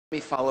Let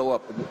me follow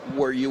up.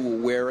 Were you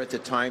aware at the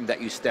time that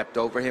you stepped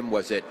over him?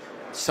 Was it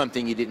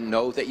something you didn't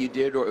know that you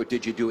did, or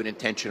did you do it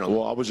intentionally?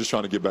 Well, I was just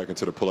trying to get back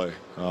into the play.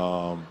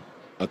 I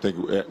think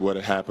what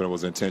had happened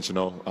was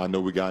intentional. I know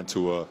we got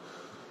into a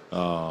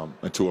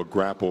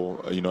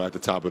grapple, at the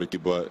top of the key,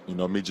 but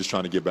me just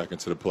trying to get back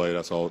into the play.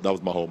 That's all. That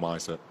was my whole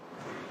mindset.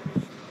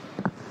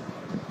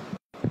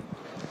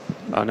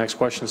 Next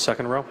question,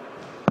 second row.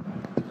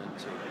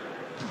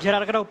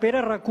 Gerard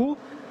Graupera, RAC1.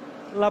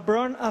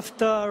 LeBron,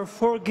 after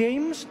 4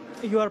 games,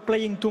 you are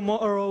playing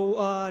tomorrow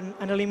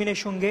an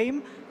elimination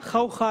game.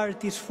 How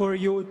hard is for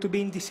you to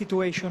be in this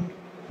situation?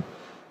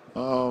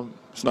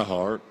 It's not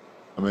hard.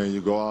 I mean, you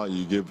go out,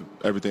 you give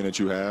everything that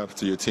you have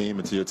to your team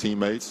and to your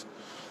teammates,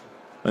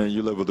 and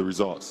you live with the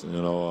results.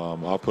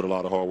 I've put a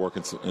lot of hard work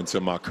into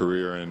my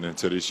career and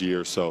into this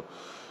year, so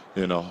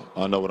I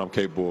know what I'm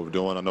capable of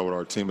doing. I know what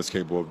our team is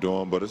capable of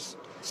doing, but it's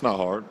not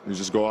hard. You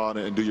just go out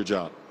and do your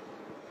job.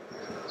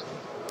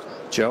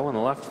 Joe on the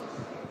left.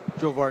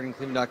 Joe Varden,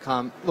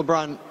 Cleveland.com.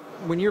 LeBron,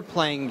 when you're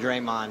playing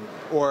Draymond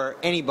or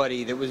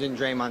anybody that was in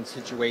Draymond's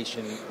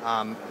situation,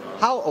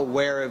 how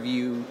aware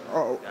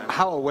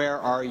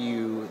are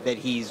you that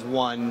he's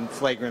one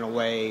flagrant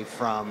away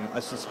from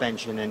a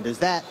suspension? And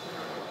does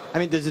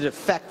it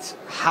affect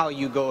how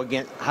you go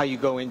into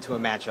a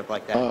matchup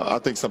like that? I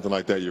think something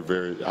like that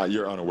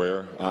you're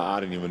unaware. I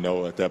didn't even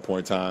know at that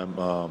point in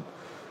time.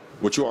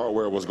 But you are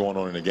aware of what's going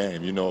on in the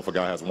game. You know if a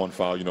guy has 1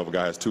 foul, you know if a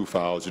guy has 2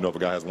 fouls, you know if a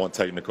guy has 1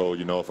 technical,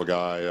 you know if a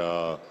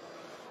guy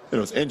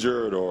is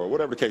injured or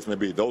whatever the case may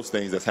be. Those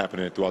things that's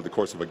happening throughout the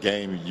course of a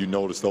game, you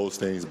notice those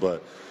things,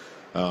 but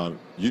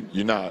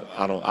you're not.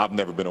 I've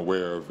never been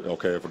aware of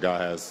if a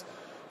guy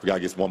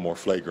gets 1 more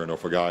flagrant, or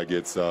if a guy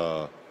gets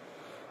 1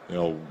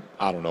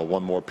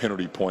 more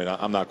penalty point.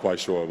 I'm not quite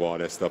sure of all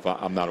that stuff.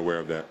 I'm not aware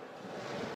of that.